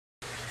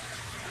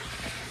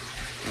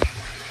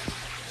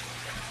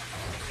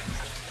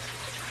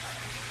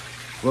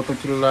Welcome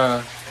to the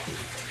live.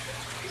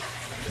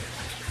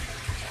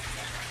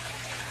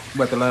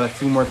 About to let a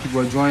few more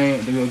people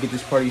join. Then we'll get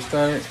this party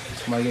started.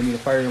 Somebody gave me the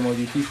fire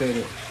emoji. Appreciate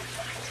it.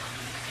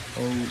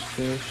 Oh,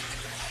 fish.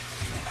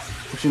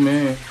 What you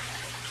mean?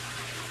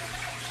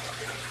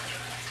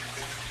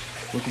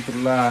 Welcome to the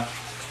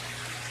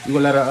live. We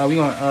gonna let we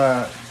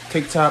on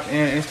TikTok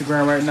and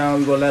Instagram right now.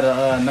 We gonna let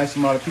a nice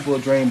amount of people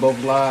join both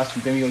lives.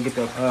 And then we gonna get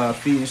the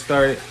feeding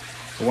started.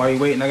 But while you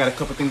waiting, I got a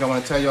couple things I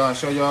want to tell y'all and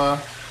show y'all.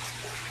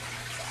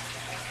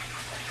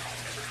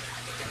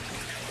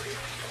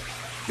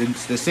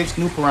 The 6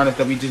 new piranhas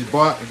that we just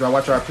bought. If y'all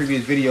watch our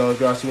previous videos,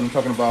 y'all see what I'm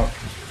talking about.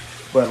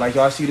 But like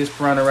y'all see this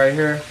piranha right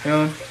here,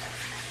 him,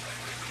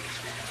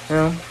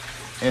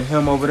 and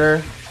him over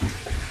there.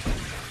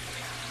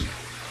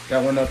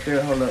 That one up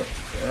there, hold up,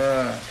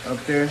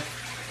 up there.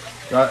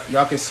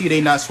 Y'all can see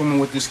they not swimming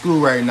with the school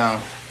right now.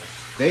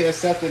 They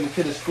accepted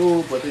into the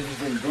school, but they just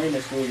didn't join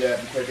the school yet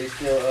because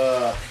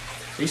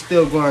they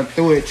still going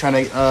through it,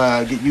 trying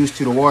to get used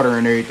to the water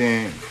and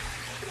everything.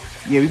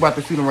 Yeah, we about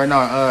to feed them right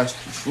now,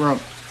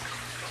 shrimp.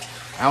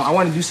 I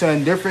want to do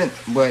something different,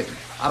 but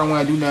I don't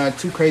want to do nothing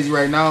too crazy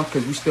right now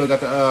because we still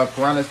got the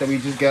piranhas that we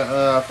just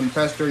got from the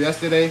pasture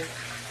yesterday.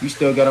 We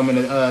still got them in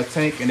the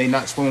tank, and they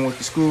not swimming with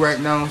the school right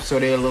now, so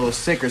they're a little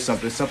sick or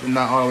something. Something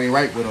not all the way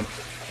right with them.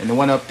 And the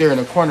one up there in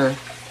the corner,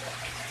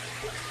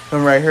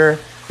 him right here,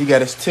 he got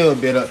his tail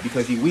bit up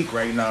because he weak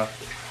right now.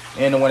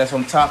 And the one that's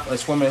on top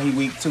swimming, he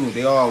weak too.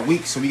 They all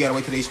weak, so we gotta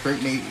wait till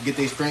they get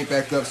their strength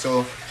back up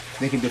so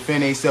they can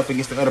defend themselves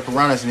against the other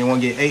piranhas and they won't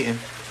get eaten.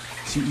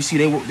 You see,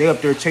 they up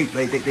there chase,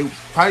 like they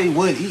probably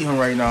would eat him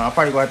right now. I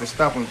probably gonna have to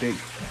stop him if they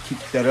keep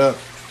that up.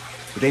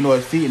 But they know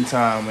it's feeding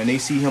time and they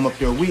see him up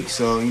there weak,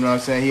 so you know what I'm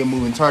saying, he a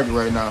moving target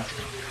right now.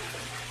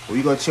 But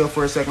we gonna chill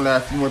for a second, let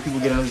a few more people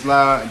get on this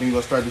live, and then we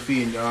gonna start the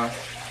feeding, y'all.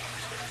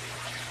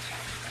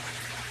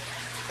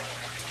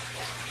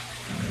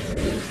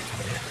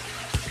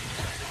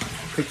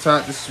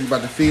 TikTok, this is we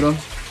about to feed them.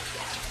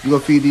 We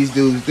gonna feed these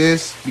dudes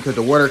this because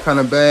the water kind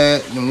of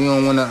bad, and we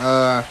don't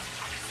wanna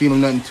feed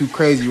them nothing too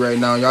crazy right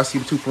now. Y'all see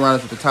the 2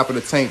 piranhas at the top of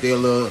the tank, they a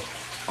little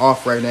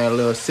off right now, a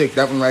little sick.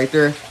 That one right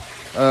there,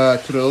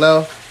 to the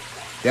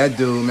left, that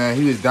dude, man,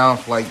 he was down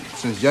for like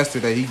since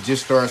yesterday. He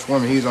just started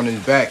swimming. He was on his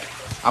back.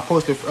 I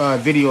posted a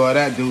video of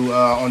that dude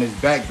on his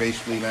back,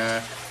 basically,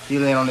 man. He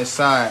laying on his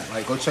side.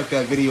 Like, go check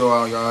that video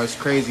out, y'all. It's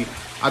crazy.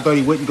 I thought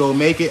he wouldn't go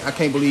make it. I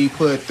can't believe he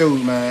put it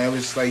through, man. It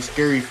was like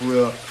scary for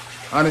real.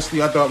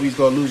 Honestly, I thought we was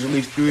gonna lose at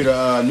least 3 of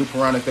the new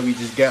piranhas that we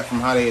just got from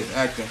how they is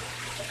acting.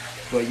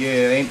 But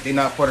yeah, they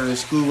not part of the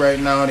school right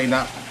now. They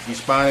not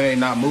responding. They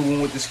not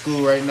moving with the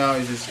school right now.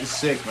 It's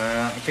sick,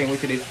 man. I can't wait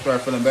till they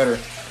start feeling better.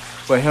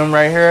 But him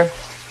right here,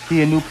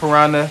 he a new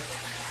piranha.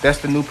 That's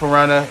the new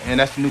piranha, and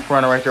that's the new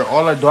piranha right there.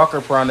 All the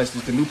darker piranhas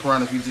is the new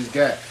piranhas we just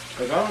got.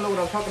 Cause I don't know what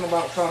I'm talking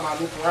about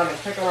new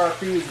piranhas. Check out our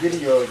previous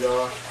videos,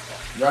 y'all.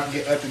 Y'all can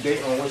get up to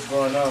date on what's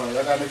going on.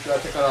 Y'all gotta make sure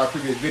y'all check out our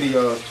previous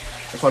videos.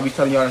 That's why I be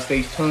telling y'all to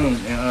stay tuned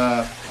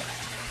and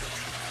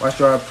watch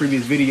our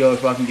previous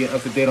videos so I can get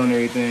up to date on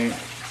everything.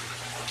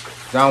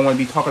 I don't want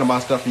to be talking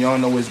about stuff and y'all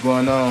don't know what's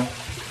going on.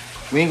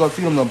 We ain't gonna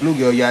feed them no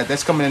bluegill yet.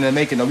 That's coming in the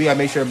making though. We gotta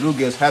make sure the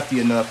bluegill's hefty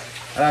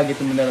enough. I gotta get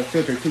them another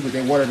filter too because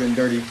their water been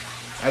dirty.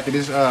 After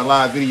this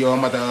live video, I'm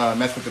about to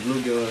mess with the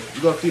bluegills.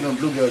 We're gonna feed them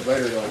bluegills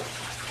later though.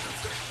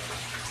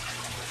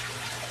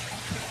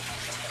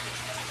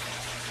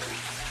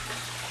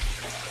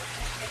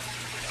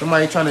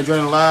 Somebody trying to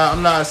join the live.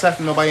 I'm not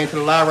accepting nobody into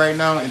the live right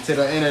now until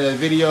the end of the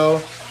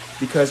video.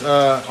 Because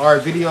our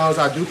videos,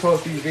 I do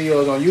post these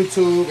videos on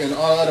YouTube and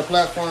all other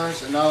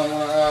platforms, and I don't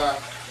want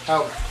to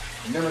help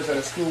members of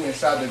the school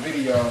inside the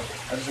video.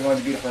 I just want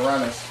to be the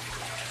piranhas.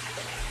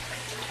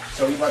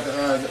 So we about to,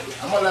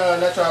 I'm gonna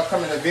let y'all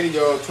come in the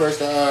video towards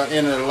the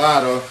end of the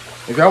live though.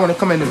 If y'all want to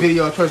come in the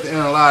video towards the end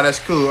of the live, that's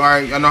cool. All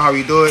right, y'all know how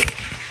we do it.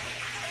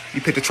 You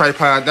put the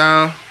tripod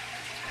down.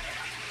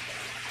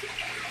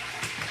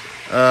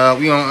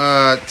 We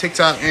on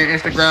TikTok and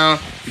Instagram.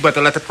 We about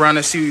to let the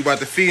piranhas see we about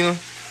to feed them.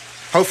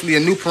 Hopefully, the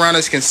new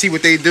piranhas can see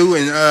what they do,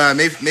 and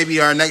maybe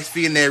our next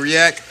feeding they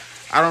react.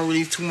 I don't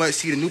really too much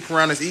see the new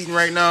piranhas eating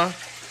right now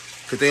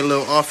because they a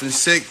little off and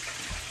sick.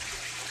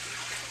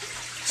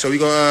 So we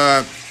go.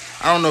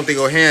 I don't know if they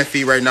go hand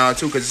feed right now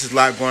too because there's a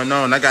lot going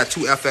on. I got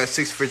 2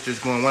 FS6 fishers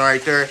going, one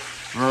right there,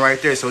 one right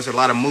there. So it's a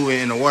lot of moving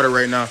in the water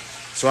right now.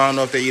 So I don't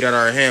know if they eat out of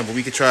our hand, but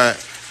we could try it.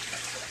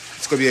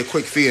 It's gonna be a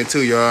quick feeding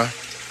too, y'all.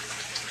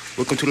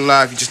 Welcome to the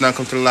live if you just not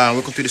come to the live.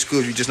 Welcome to the school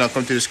if you just not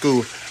come to the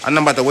school. I'm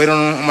not about to wait on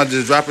them. I'm about to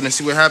just drop it and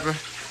see what happens.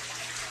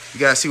 You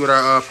gotta see what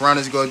our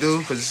piranhas gonna do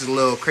because this is a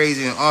little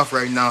crazy and off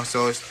right now.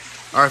 So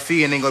our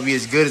feeding ain't gonna be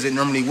as good as it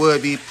normally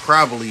would be,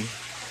 probably.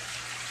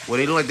 Well,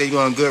 they look like they're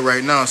going good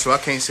right now, so I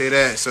can't say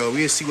that. So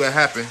we'll see what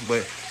happens.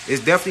 But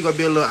it's definitely gonna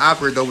be a little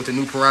awkward though with the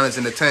new piranhas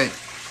in the tank.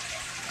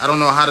 I don't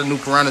know how the new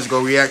piranhas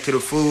gonna react to the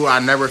food. I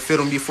never fed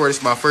them before. This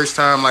is my first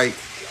time. Like,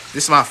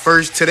 this is my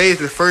first. Today is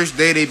the first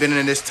day they've been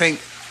in this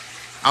tank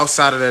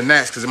outside of the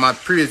nets, because in my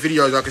previous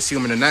videos y'all can see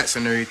them in the nets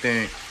and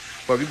everything.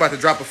 But we about to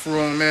drop a fruit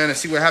on, man, and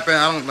see what happens.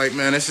 I don't like,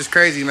 man, this is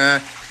crazy,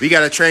 man. We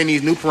got to train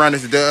these new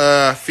piranhas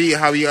to feed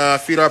how we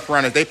feed our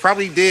piranhas. They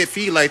probably did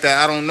feed like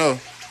that. I don't know.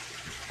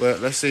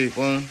 But let's see.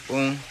 Boom,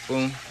 boom,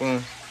 boom,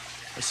 boom.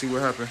 Let's see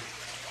what happens.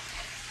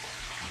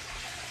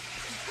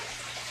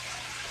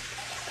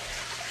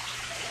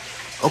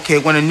 Okay,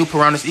 one of the new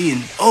piranhas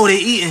eating. Oh, they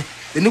eating.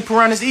 The new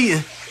piranhas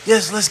eating.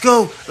 Yes, let's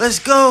go. Let's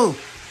go.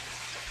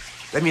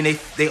 That mean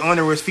they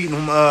owner was feeding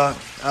them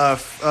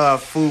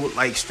food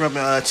like shrimp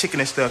and chicken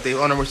and stuff. They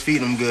owner was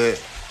feeding them good.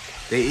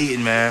 They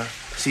eating, man.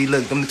 See,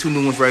 look, them the two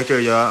new ones right there,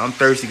 y'all. I'm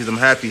thirsty because I'm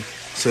happy.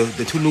 So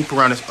the two new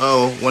piranhas.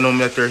 Oh, one of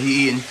them up there,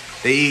 he eating.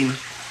 They eating.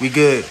 We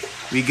good.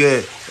 We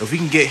good. If we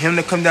can get him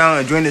to come down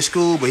and join the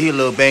school, but he a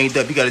little banged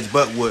up. He got his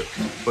butt whooped.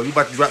 But we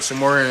about to drop some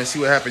more in and see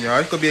what happens, y'all.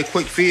 It's gonna be a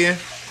quick feeding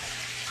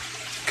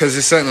because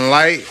it's something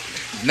light.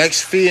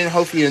 Next feeding,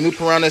 hopefully the new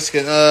piranhas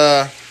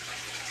can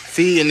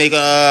feed and they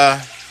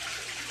can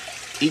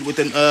eat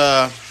within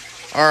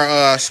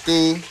our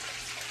school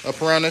of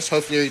piranhas.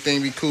 Hopefully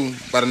everything be cool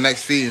by the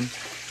next feeding.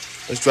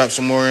 Let's drop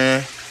some more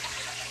in.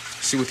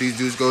 See what these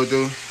dudes go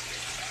do.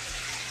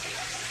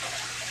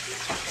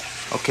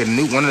 Okay,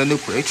 one of the new,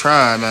 they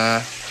trying,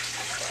 man.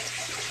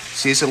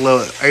 See, it's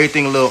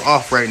everything a little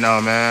off right now,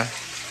 man.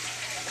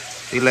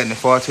 They letting it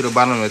fall to the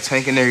bottom of the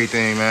tank and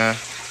everything, man.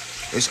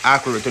 It's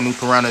awkward with the new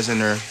piranhas in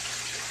there.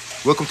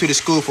 Welcome to the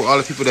school for all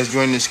the people that's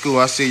joining the school.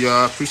 I see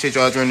y'all. Appreciate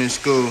y'all joining the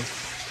school.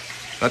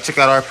 Y'all check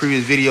out our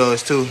previous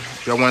videos too.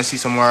 If y'all want to see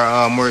some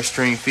more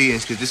extreme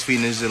feedings, because this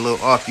feeding is a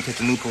little off because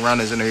the new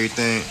piranhas and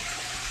everything.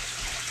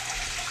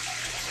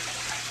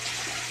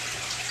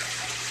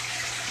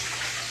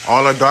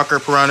 All the darker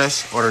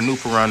piranhas or the new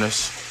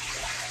piranhas.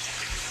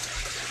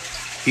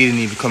 He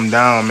didn't even come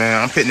down,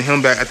 man. I'm putting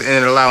him back at the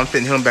end of the line. I'm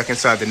putting him back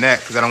inside the net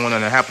because I don't want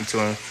nothing to happen to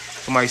him.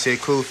 Somebody said,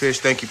 cool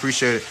fish, thank you,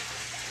 appreciate it.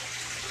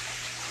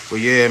 But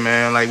yeah,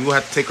 man, like we'll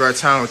have to take our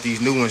time with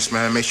these new ones,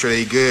 man. Make sure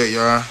they good,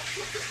 y'all.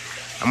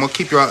 I'm gonna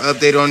keep y'all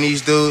updated on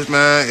these dudes,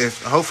 man.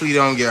 If hopefully they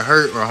don't get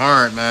hurt or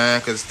harmed,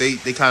 man, because they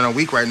kind of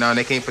weak right now and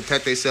they can't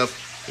protect themselves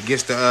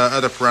against the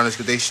other piranhas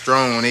because they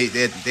strong. They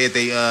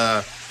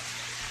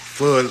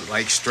full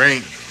like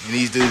strength, and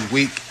these dudes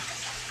weak.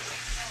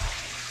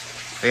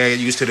 They gotta get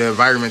used to the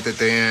environment that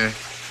they in.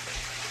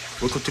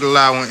 Welcome to the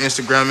live on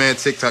Instagram and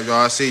TikTok,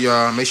 y'all. I see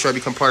y'all. Make sure I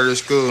become part of the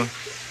school.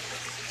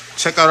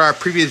 Check out our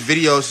previous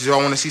videos if y'all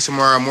want to see some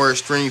more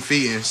extreme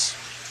feedings.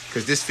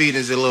 Because this feeding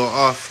is a little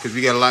off because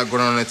we got a lot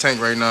going on in the tank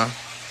right now.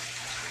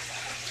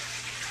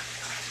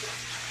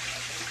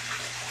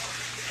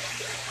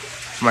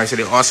 Somebody said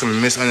they're awesome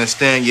and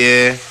misunderstand.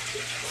 Yeah,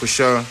 for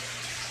sure.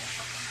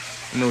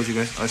 I know what you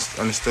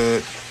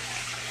understood.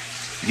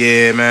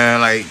 Yeah, man.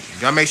 Like,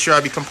 y'all make sure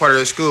I become part of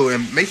the school.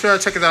 And make sure I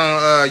check it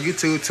out on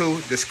YouTube, too.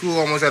 The school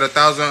almost at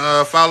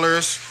 1,000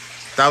 followers.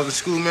 1,000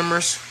 school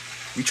members.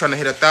 We trying to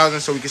hit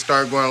 1,000 so we can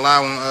start going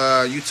live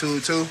on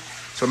YouTube, too.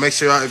 So make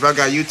sure, if I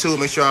got YouTube,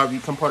 make sure I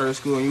become part of the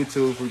school on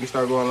YouTube so we can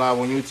start going live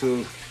on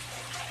YouTube.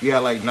 We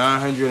got like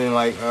 900 and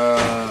like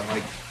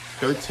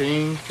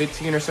 13,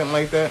 15 or something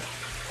like that.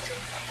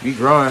 We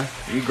growing,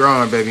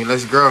 baby.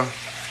 Let's grow.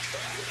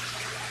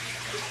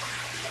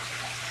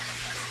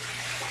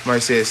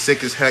 Somebody said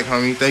sick as heck,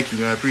 homie. Thank you,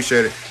 man. I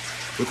appreciate it.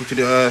 Welcome to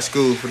the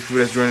school for the people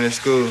that's joining the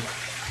school.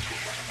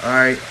 All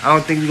right, I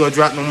don't think we're gonna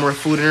drop no more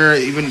food in there.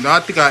 Even though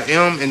I think I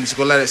am, and just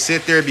gonna let it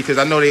sit there because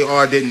I know they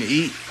all didn't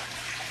eat.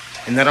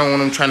 And I don't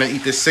want them trying to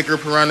eat the sicker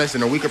piranhas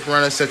and the weaker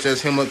piranhas, such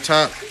as him up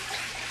top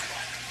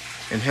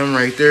and him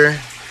right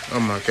there. Oh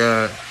my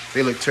God,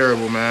 they look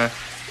terrible, man.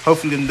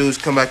 Hopefully them dudes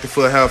come back to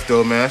full health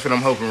though, man. That's what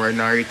I'm hoping right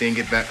now. Everything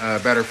get back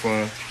better for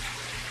them.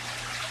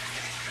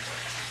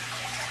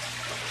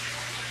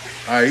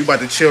 All right, you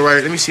about to chill,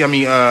 right? Let me see how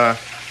many.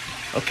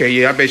 Okay,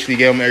 yeah, I basically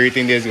gave them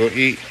everything they're gonna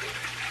eat.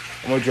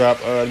 I'm gonna drop.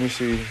 Let me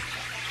see.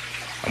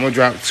 I'm gonna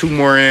drop 2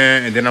 more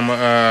in, and then I'm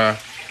gonna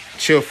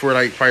chill for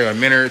like probably a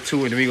minute or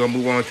 2, and then we gonna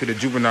move on to the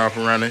juvenile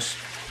piranhas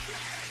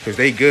because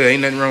they good.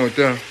 Ain't nothing wrong with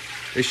them.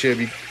 They should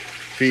be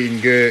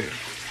feeding good.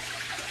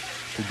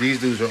 Cause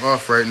these dudes are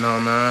off right now,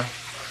 man.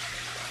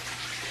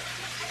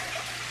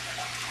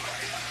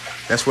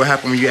 That's what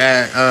happened when you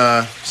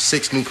add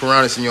 6 new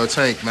piranhas in your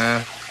tank,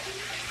 man.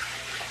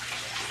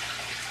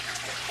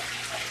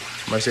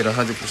 Somebody said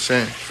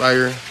 100%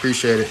 fire.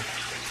 Appreciate it.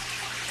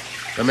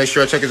 Now make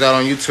sure I check us out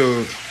on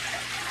YouTube.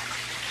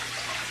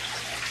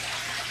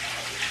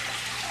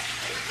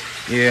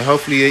 Yeah,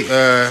 hopefully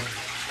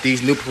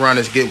these new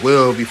piranhas get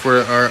well before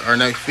our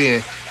next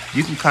feeding.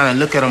 You can kind of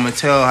look at them and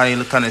tell how they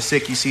look kind of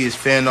sick. You see his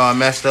fin all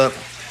messed up,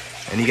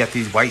 and he got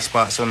these white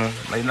spots on him.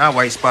 Like, not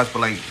white spots, but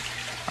like,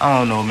 I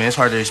don't know, man. It's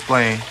hard to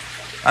explain.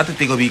 I think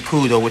they're going to be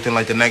cool, though, within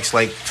like the next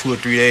like 2 or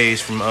 3 days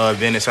from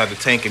being inside the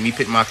tank and me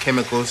putting my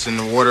chemicals in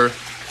the water,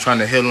 trying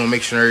to heal them,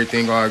 make sure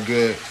everything all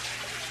good.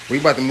 We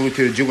about to move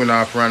to the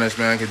juvenile piranhas,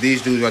 man, because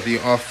these dudes about to be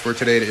off for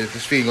today.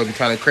 This feeding going to be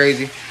kind of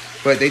crazy.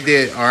 But they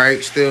did all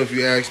right still, if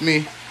you ask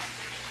me.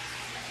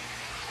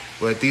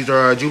 But these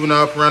are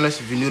juvenile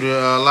piranhas. If you're new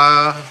to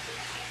live,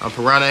 I'm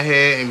Piranha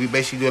Head, and we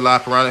basically do a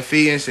lot of piranha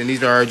feedings. And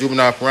these are our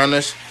juvenile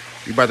piranhas.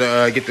 We about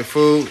to get the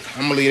food.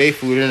 I'm gonna leave their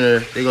food in there.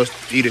 They go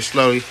eat it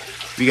slowly.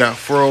 We got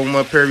 4 of them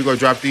up here. We gonna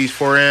drop these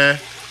 4 in.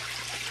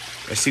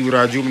 Let's see what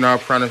our juvenile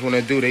piranhas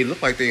wanna do. They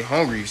look like they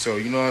hungry, so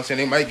you know what I'm saying?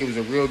 They might give us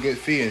a real good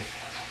feeding.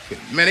 But,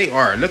 man, they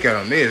are. Look at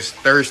them. They is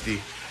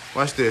thirsty.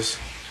 Watch this.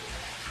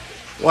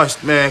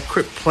 Watch, man.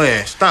 Quit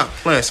playing. Stop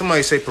playing.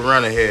 Somebody say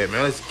piranha head,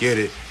 man. Let's get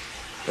it.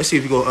 Let's see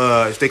if we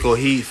go. If they go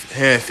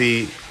hand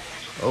feed.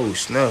 Oh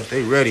snap!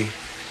 They ready.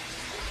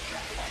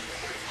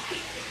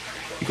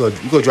 You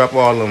go drop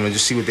all of them and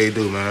just see what they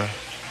do, man.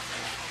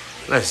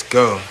 Let's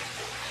go.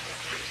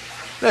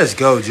 Let's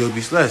go,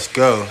 Jubies. Let's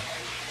go.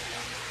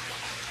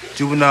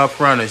 Juvenile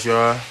piranhas,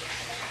 y'all.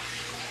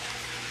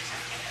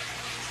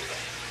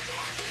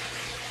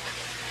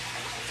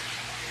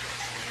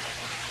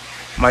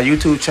 My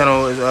YouTube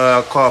channel is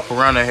called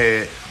Piranha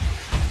Head.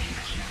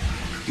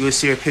 You will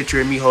see a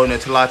picture of me holding a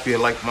tilapia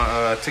like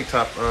my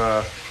TikTok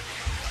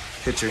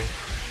picture.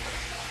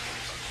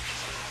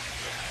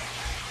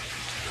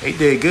 They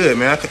did good,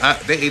 man.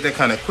 They ate that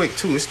kind of quick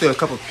too. It's still a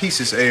couple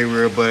pieces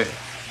everywhere, but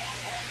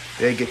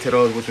they get to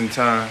those within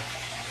time.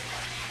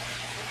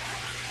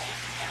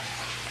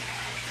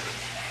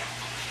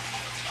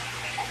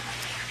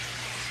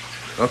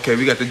 Okay,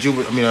 we got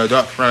the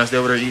dark piranhas. They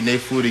over there eating their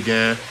food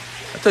again.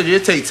 I told you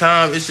it take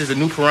time. It's just the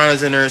new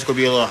piranhas in there. It's gonna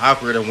be a little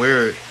awkward and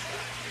weird.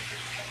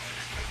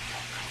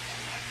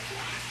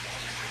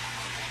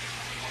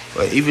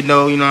 But even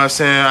though, you know what I'm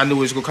saying, I knew it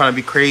was gonna kind of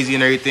be crazy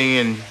and everything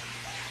and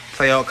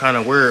play out kind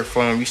of weird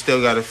for them, we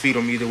still gotta feed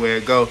them either way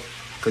it go.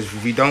 Cause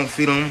if we don't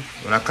feed them,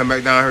 when I come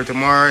back down here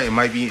tomorrow, it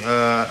might be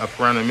a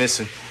piranha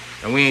missing.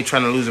 And we ain't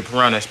trying to lose a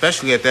piranha,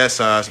 especially at that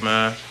size,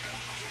 man.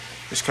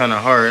 It's kind of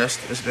hard.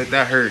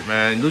 That hurt,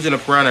 man. Losing a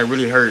piranha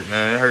really hurt,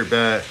 man. It hurt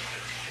bad.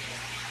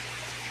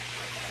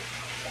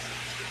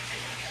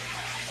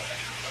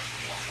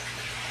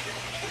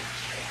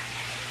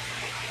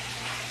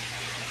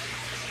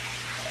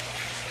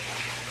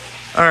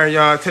 All right,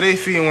 y'all.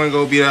 Today's feeding wasn't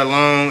gonna be that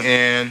long,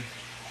 and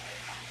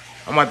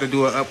I'm about to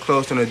do it up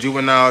close on the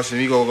juveniles,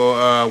 and we gonna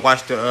go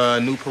watch the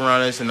new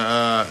piranhas in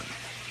the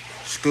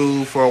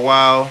school for a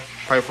while,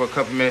 probably for a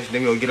couple minutes.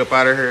 Then we gonna get up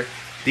out of here.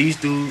 These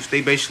dudes,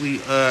 they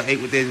basically ate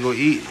what they was gonna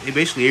eat. They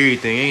basically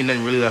everything. Ain't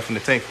nothing really left in the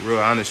tank for real,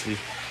 honestly.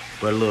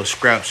 But a little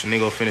scraps, and they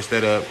gonna finish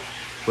that up.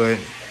 But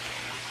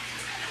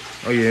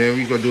oh yeah,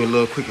 we gonna do a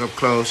little quick up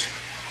close.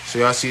 So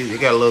y'all see, they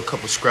got a little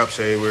couple scraps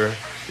everywhere.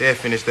 They'll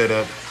finish that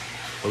up.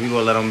 But we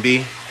gonna let them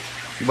be.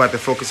 We about to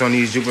focus on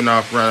these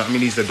juvenile piranhas.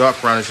 These dark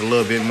piranhas a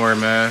little bit more,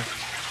 man.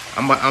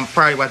 I'm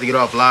probably about to get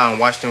off live and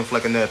watch them for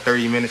like another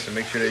 30 minutes to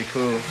make sure they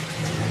cool.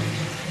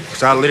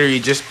 So I literally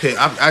just put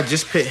I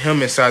just put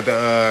him inside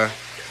the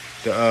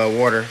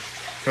water.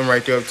 Him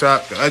right there up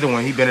top. The other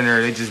one, he been in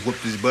there. They just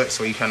whooped his butt,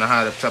 so he kind of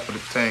high up top of the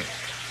tank.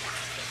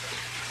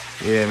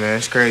 Yeah, man,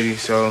 it's crazy.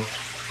 So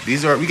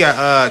we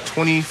got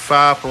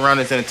 25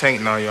 piranhas in the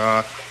tank now,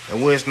 y'all.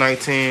 It was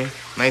 19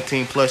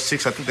 plus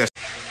 6. I think that's.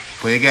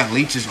 But it got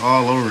leeches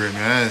all over it,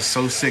 man. That is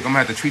so sick. I'm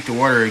gonna have to treat the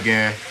water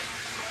again.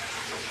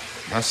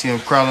 I see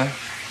them crawling.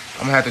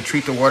 I'm gonna have to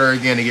treat the water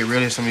again to get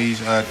rid of some of these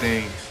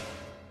things.